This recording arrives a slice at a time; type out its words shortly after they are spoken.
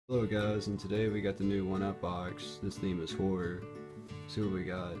Hello guys, and today we got the new 1UP box. This theme is horror. See what we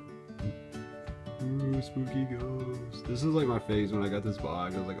got. Ooh, spooky ghost. This is like my face when I got this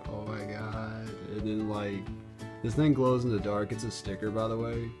box. I was like, oh my god. And then like, this thing glows in the dark. It's a sticker, by the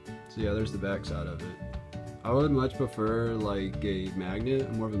way. So yeah, there's the back side of it. I would much prefer like a magnet.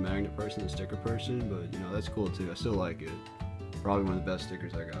 I'm more of a magnet person than a sticker person, but you know, that's cool too. I still like it. Probably one of the best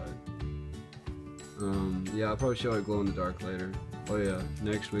stickers I got. Yeah, I'll probably show it glow in the dark later. Oh yeah,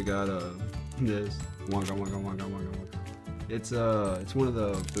 next we got this Wonka Wonka Wonka Wonka Wonka. It's one of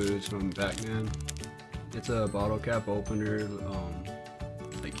the boots from Batman. It's a bottle cap opener,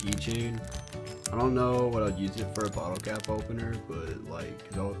 like keychain. I don't know what I'd use it for a bottle cap opener, but like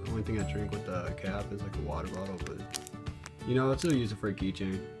the only thing I drink with the cap is like a water bottle. But you know, I'd still use it for a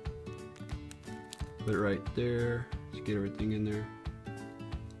keychain. Put it right there. Just get everything in there.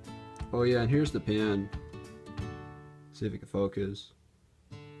 Oh yeah, and here's the pin. See if it can focus.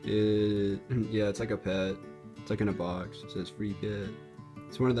 Yeah, it's like a pet. It's like in a box. It says free pet.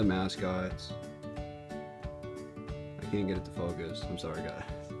 It's one of the mascots. I can't get it to focus. I'm sorry, guys.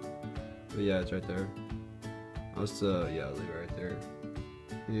 But yeah, it's right there. I'll just yeah, I'll leave it right there.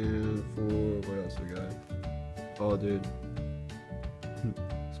 And for what else we got? Oh, dude.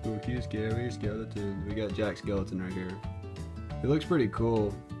 Spooky, scary skeleton. We got Jack Skeleton right here. He looks pretty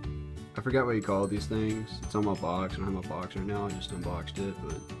cool. I forgot what you call these things. It's on my box. I don't have my box right now. I just unboxed it,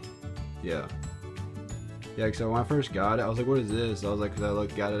 but yeah. Yeah, so when I first got it, I was like, what is this? I was like, cause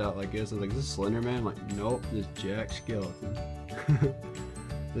I got it out like this. I was like, is this Slender Man? I'm like, nope, this Jack Skeleton.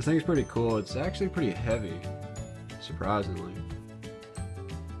 This thing's pretty cool. It's actually pretty heavy, surprisingly.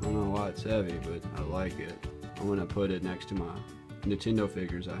 I don't know why it's heavy, but I like it. I'm gonna put it next to my Nintendo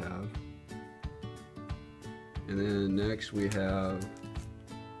figures I have. And then next we have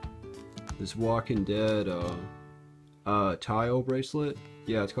this Walking Dead tile bracelet.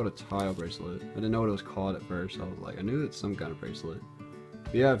 Yeah, it's called a tile bracelet. I didn't know what it was called at first. I was like, I knew it's some kind of bracelet.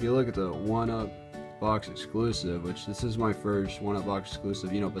 But yeah, if you look at the 1UP box exclusive, which this is my first 1UP box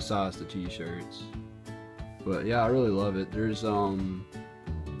exclusive, you know, besides the t-shirts. But yeah, I really love it. There's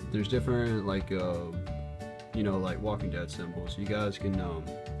different like you know, like Walking Dead symbols. You guys can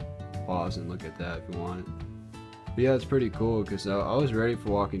pause and look at that if you want. But yeah, it's pretty cool because I was ready for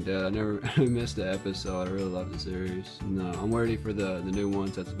Walking Dead. I never missed an episode. I really love the series. And, I'm ready for the new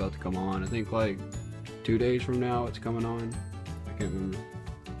ones that's about to come on. I think like 2 days from now it's coming on. I can't remember.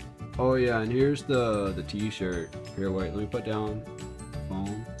 Oh yeah, and here's the t-shirt. Here, wait, let me put down the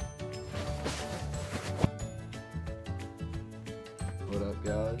phone. What up,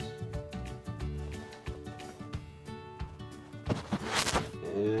 guys?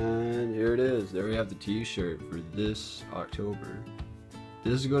 And here it is. There we have the t-shirt for this October.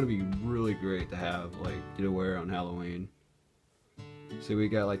 This is going to be really great to have, like, to wear on Halloween. So we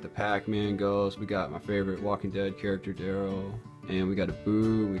got like the Pac-Man ghost, we got my favorite Walking Dead character Daryl, and we got a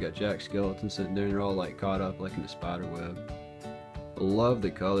Boo, we got Jack Skeleton sitting there, and they're all like caught up like in a spider web. I love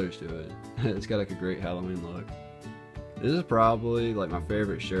the colors to it. It's got like a great Halloween look. This is probably like my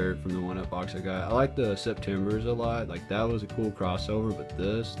favorite shirt from the 1UP box I got. I like the Septembers a lot. Like that was a cool crossover, but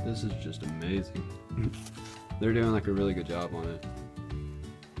this is just amazing. They're doing like a really good job on it.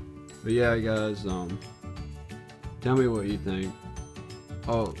 But yeah, guys, tell me what you think.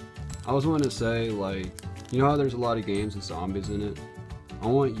 Oh, I was wanting to say, like, you know how there's a lot of games with zombies in it? I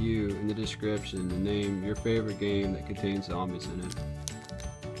want you in the description to name your favorite game that contains zombies in it.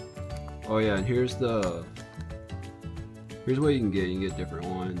 Oh yeah, and here's what you can get. You can get different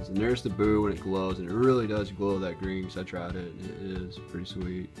ones. And there's the Boo when it glows, and it really does glow that green because I tried it, and it is pretty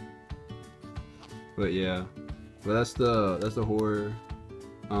sweet. But yeah, but that's the horror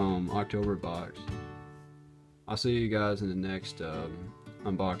October box. I'll see you guys in the next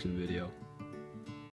unboxing video.